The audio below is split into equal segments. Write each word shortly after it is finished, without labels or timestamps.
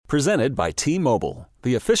Presented by T-Mobile,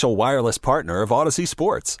 the official wireless partner of Odyssey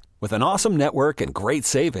Sports. With an awesome network and great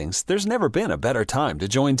savings, there's never been a better time to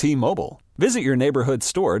join T-Mobile. Visit your neighborhood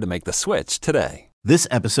store to make the switch today. This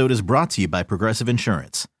episode is brought to you by Progressive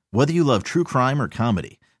Insurance. Whether you love true crime or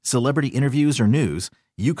comedy, celebrity interviews or news,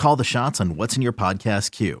 you call the shots on what's in your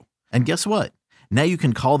podcast queue. And guess what? Now you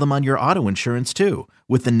can call them on your auto insurance too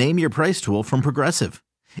with the Name Your Price tool from Progressive.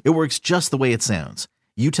 It works just the way it sounds.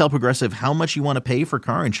 You tell Progressive how much you want to pay for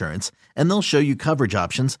car insurance, and they'll show you coverage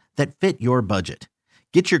options that fit your budget.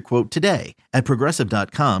 Get your quote today at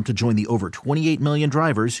Progressive.com to join the over 28 million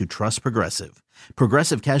drivers who trust Progressive.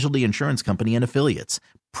 Progressive Casualty Insurance Company and Affiliates.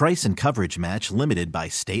 Price and coverage match limited by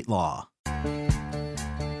state law.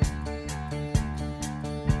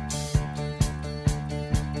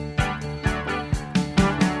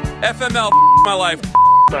 FML, my life.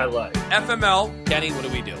 My life. FML, Kenny, what do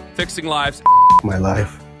we do? Fixing lives. My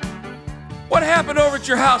life. What happened over at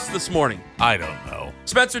your house this morning? I don't know.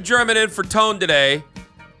 Spencer German in for Tone today.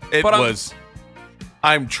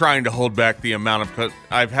 I'm trying to hold back the amount of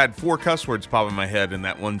I've had 4 cuss words pop in my head in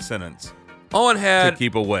that one sentence. Owen had to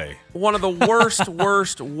keep away. One of the worst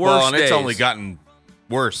well, and days. it's only gotten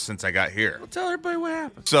worse since I got here. Well, tell everybody what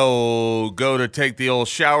happened. So, go to take the old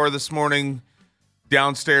shower this morning.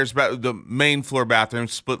 Downstairs, the main floor bathroom,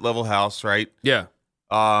 split level house, right? Yeah.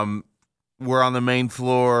 We're on the main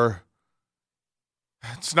floor.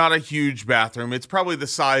 It's not a huge bathroom. It's probably the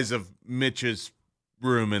size of Mitch's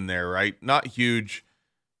room in there, right? Not huge.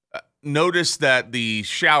 Notice that the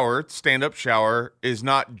shower, stand-up shower, is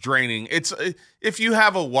not draining. It's if you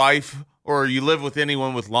have a wife or you live with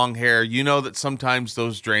anyone with long hair, you know that sometimes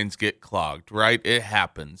those drains get clogged, right? It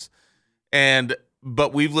happens.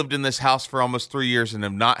 But we've lived in this house for almost 3 years and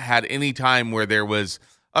have not had any time where there was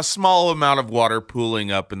a small amount of water pooling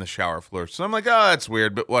up in the shower floor. So I'm like, oh, that's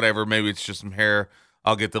weird, but whatever. Maybe it's just some hair.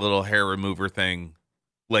 I'll get the little hair remover thing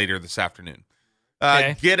later this afternoon.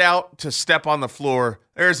 Okay. Get out to step on the floor.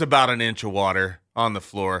 There's about an inch of water on the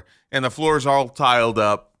floor, and the floor's all tiled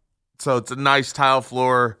up. So it's a nice tile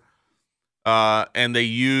floor. And they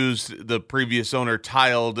used the previous owner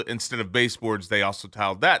tiled instead of baseboards. They also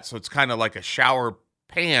tiled that. So it's kind of like a shower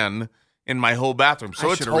pan in my whole bathroom.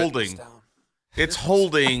 So it's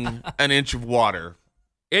holding an inch of water.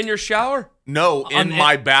 In your shower? No, in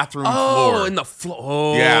my bathroom floor. Oh, in the floor.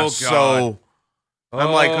 Oh, yeah, God. So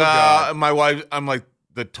I'm like, God. my wife, I'm like,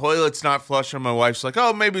 the toilet's not flushing. My wife's like,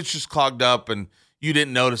 oh, maybe it's just clogged up and you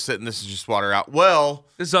didn't notice it and this is just water out. Well,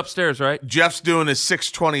 this is upstairs, right? Jeff's doing his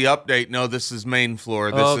 620 update. No, this is main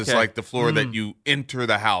floor. This is like the floor that you enter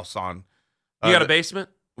the house on. You got a basement?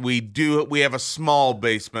 We do. We have a small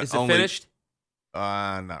basement. Is it finished?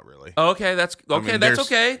 Not really. Oh, okay, that's okay. I mean, That's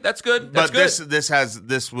okay. That's good. That's but good.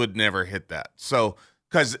 this would never hit that. So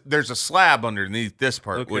because there's a slab underneath this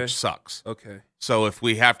part, which sucks. Okay. So if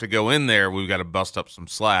we have to go in there, we've got to bust up some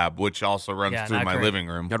slab, which also runs through my living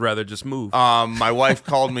room. I'd rather just move. My wife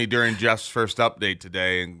called me during Jeff's first update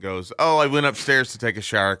today and goes, "Oh, I went upstairs to take a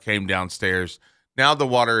shower, came downstairs. Now the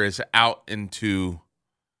water is out into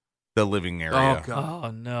the living area." Oh God!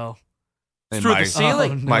 Oh no! And Through the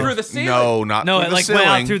ceiling? Oh, no. Through the ceiling? No, not No, through it the like ceiling.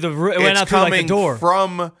 went out through the It's door.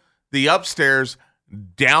 From the upstairs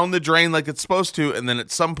down the drain like it's supposed to, and then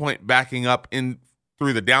at some point backing up in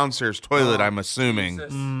through the downstairs toilet. I'm assuming.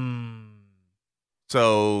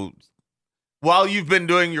 So, while you've been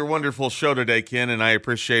doing your wonderful show today, Ken, and I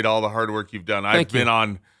appreciate all the hard work you've done. I've been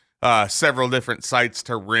on several different sites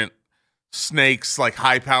to rent snakes, like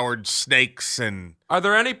high-powered snakes, and are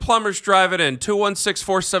there any plumbers driving in?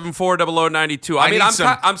 216-474-0092. I mean,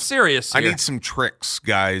 I'm serious here. I need some tricks,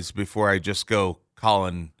 guys, before I just go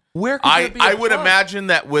calling. Where could there be a I would plug? imagine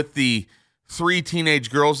that with the 3 teenage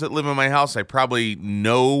girls that live in my house, I probably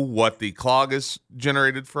know what the clog is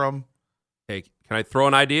generated from. Hey, can I throw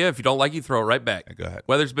an idea? If you don't like it, throw it right back. Go ahead.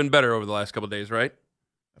 Weather's been better over the last couple of days, right?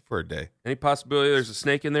 For a day. Any possibility there's a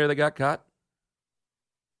snake in there that got caught?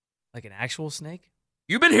 Like an actual snake?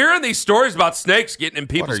 You've been hearing these stories about snakes getting in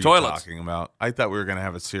people's What are you toilets. talking about? I thought we were going to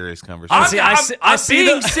have a serious conversation. I'm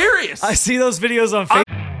being serious. I see those videos on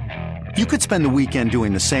Facebook. You could spend the weekend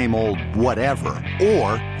doing the same old whatever,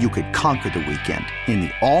 or you could conquer the weekend in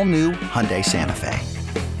the all-new Hyundai Santa Fe.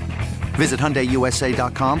 Visit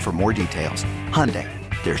HyundaiUSA.com for more details. Hyundai,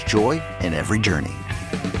 there's joy in every journey.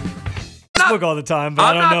 Facebook all the time, but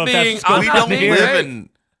I don't know if that's we don't live in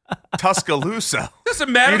Tuscaloosa.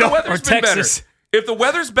 Doesn't matter. The weather's been better. If the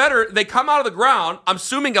weather's better, they come out of the ground. I'm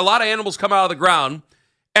assuming a lot of animals come out of the ground,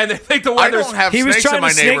 and they think the weather's... I don't have he was snakes trying in my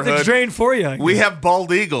to snake neighborhood. the drain for you. We have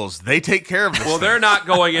bald eagles. They take care of us. Well, they're not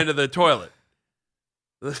going into the toilet.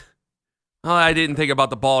 Oh, I didn't think about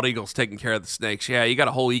the bald eagles taking care of the snakes. Yeah, you got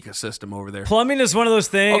a whole ecosystem over there. Plumbing is one of those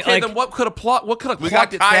things. Okay, then what could have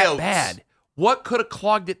clogged it that bad? What could have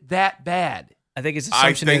clogged it that bad? I think his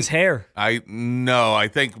assumption is hair. I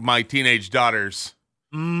think my teenage daughters.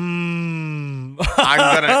 I'm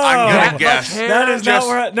gonna guess. That is not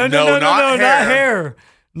where. No, not hair.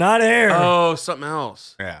 Not hair. Oh, something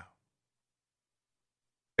else. Yeah.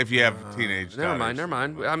 If you have teenage daughters. Never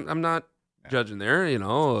mind. I'm not judging there,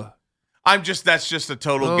 That's just a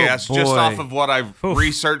total guess, boy. just off of what I've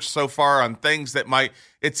researched so far on things that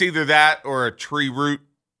it's either that or a tree root.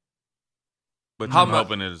 But I'm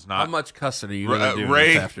hoping it is not. How much cussing are you going to do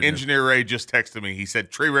Ray, this afternoon? Engineer Ray just texted me. He said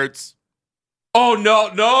tree roots. Oh, no.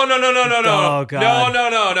 Oh,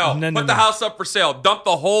 God. No. Put the house up for sale. Dump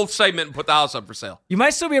the whole segment and put the house up for sale. You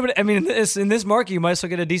might still be able to, in this market, you might still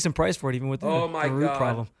get a decent price for it, even with the root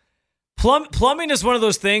problem. Plumbing is one of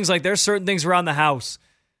those things, like there's certain things around the house.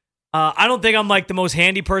 I don't think I'm like the most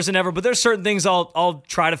handy person ever, but there's certain things I'll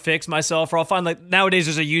try to fix myself, or I'll find, like, nowadays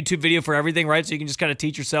there's a YouTube video for everything, right? So you can just kind of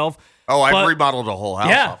teach yourself. Oh, I've remodeled a whole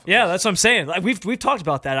house. Yeah, that's what I'm saying. Like we've talked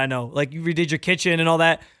about that. I know, like you redid your kitchen and all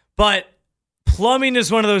that, but plumbing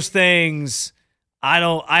is one of those things. I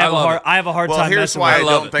have a hard time. Well, here's why I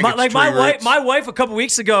don't think it's tree roots. My wife a couple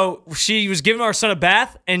weeks ago, she was giving our son a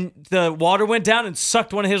bath, and the water went down and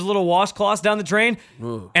sucked one of his little washcloths down the drain.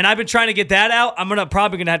 Ooh. And I've been trying to get that out. I'm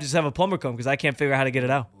probably gonna have to just have a plumber come because I can't figure out how to get it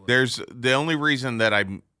out. There's the only reason that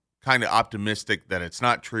I'm kind of optimistic that it's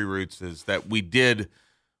not tree roots is that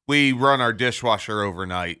we run our dishwasher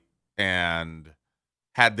overnight, and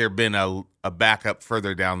had there been a backup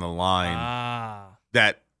further down the line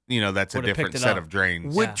that's a different set of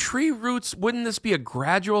drains. Would tree roots, wouldn't this be a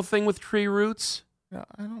gradual thing with tree roots? Yeah,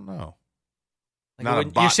 I don't know.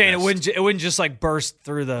 Like you're saying it wouldn't just like burst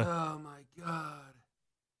through the... Oh, my God.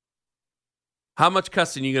 How much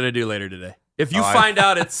cussing are you going to do later today? If you find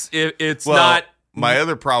out it's not... My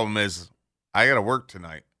other problem is I got to work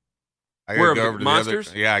tonight. I got to go over to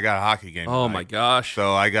Monsters? I got a hockey game tonight. My gosh.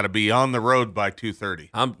 So I got to be on the road by 2:30.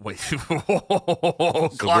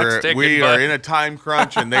 We are in a time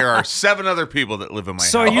crunch, and there are 7 other people that live in my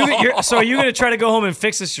house. So are you going to try to go home and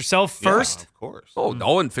fix this yourself first? Yeah, of course. Oh,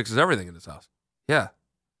 Owen fixes everything in this house. Yeah.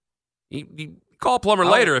 You call a plumber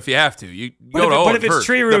later if you have to. You go to Owen But if it's first.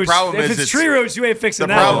 tree roots, tree roots, you ain't fixing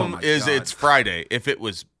that. The problem is it's Friday. If it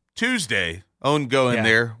was Tuesday, Owen go in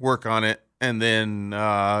there, work on it, and then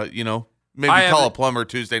maybe call a plumber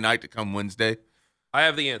Tuesday night to come Wednesday. I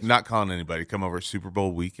have the answer. Not calling anybody. Come over Super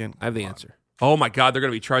Bowl weekend. I have the answer. Oh, my God. They're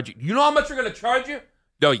going to be charging. You know how much they're going to charge you?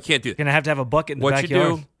 No, you can't do that. You're going to have a bucket in the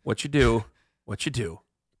backyard. What you do.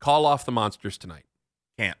 Call off the Monsters tonight.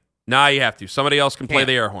 Can't. Nah, you have to. Somebody else can play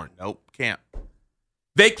the air horn. Nope, can't.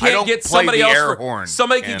 They can't get somebody else air horn.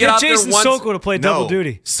 Somebody can get out there Jason once. Sokol to play double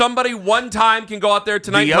duty. Somebody one time can go out there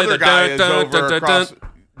tonight and play the guy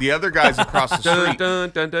the other guy's across the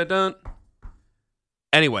street.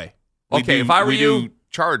 Anyway, if I were you, do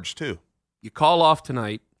charge too. You call off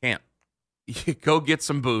tonight. Can't. You go get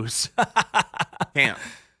some booze. Can't.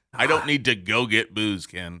 I don't need to go get booze,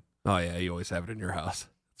 Ken. Oh, yeah, you always have it in your house.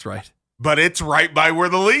 That's right. But it's right by where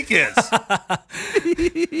the leak is.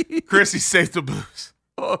 Chrissy, save the booze.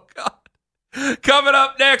 Oh, God. Coming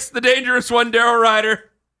up next, the dangerous one, Daryl Ryder.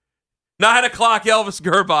 9 o'clock, Elvis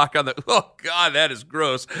Gerbach on the... Oh, God, that is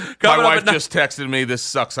gross. My wife just texted me, this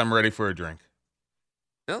sucks, I'm ready for a drink.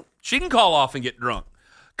 Well, she can call off and get drunk.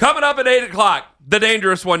 Coming up at 8 o'clock, the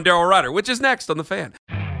dangerous one, Daryl Ryder, which is next on The Fan.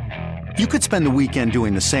 You could spend the weekend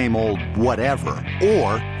doing the same old whatever,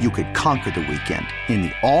 or you could conquer the weekend in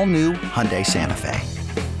the all-new Hyundai Santa Fe.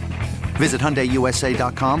 Visit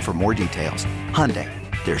HyundaiUSA.com for more details. Hyundai,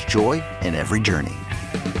 there's joy in every journey.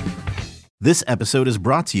 This episode is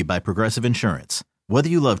brought to you by Progressive Insurance. Whether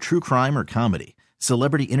you love true crime or comedy,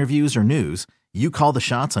 celebrity interviews or news, you call the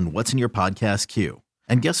shots on what's in your podcast queue.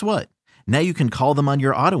 And guess what? Now you can call them on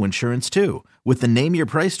your auto insurance too with the Name Your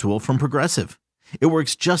Price tool from Progressive. It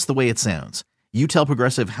works just the way it sounds. You tell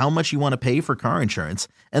Progressive how much you want to pay for car insurance,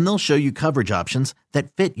 and they'll show you coverage options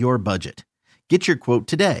that fit your budget. Get your quote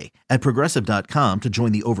today at Progressive.com to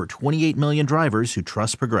join the over 28 million drivers who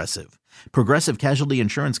trust Progressive. Progressive Casualty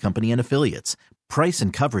Insurance Company and Affiliates. Price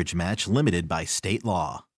and coverage match limited by state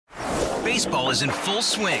law. Baseball is in full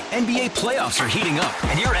swing. NBA playoffs are heating up,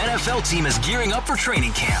 and your NFL team is gearing up for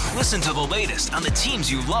training camp. Listen to the latest on the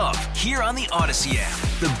teams you love here on the Odyssey app.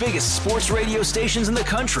 The biggest sports radio stations in the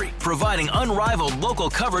country, providing unrivaled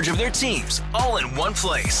local coverage of their teams, all in one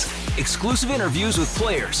place. Exclusive interviews with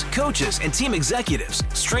players, coaches, and team executives,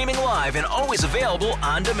 streaming live and always available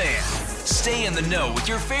on demand. Stay in the know with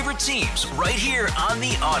your favorite teams right here on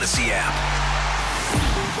the Odyssey app.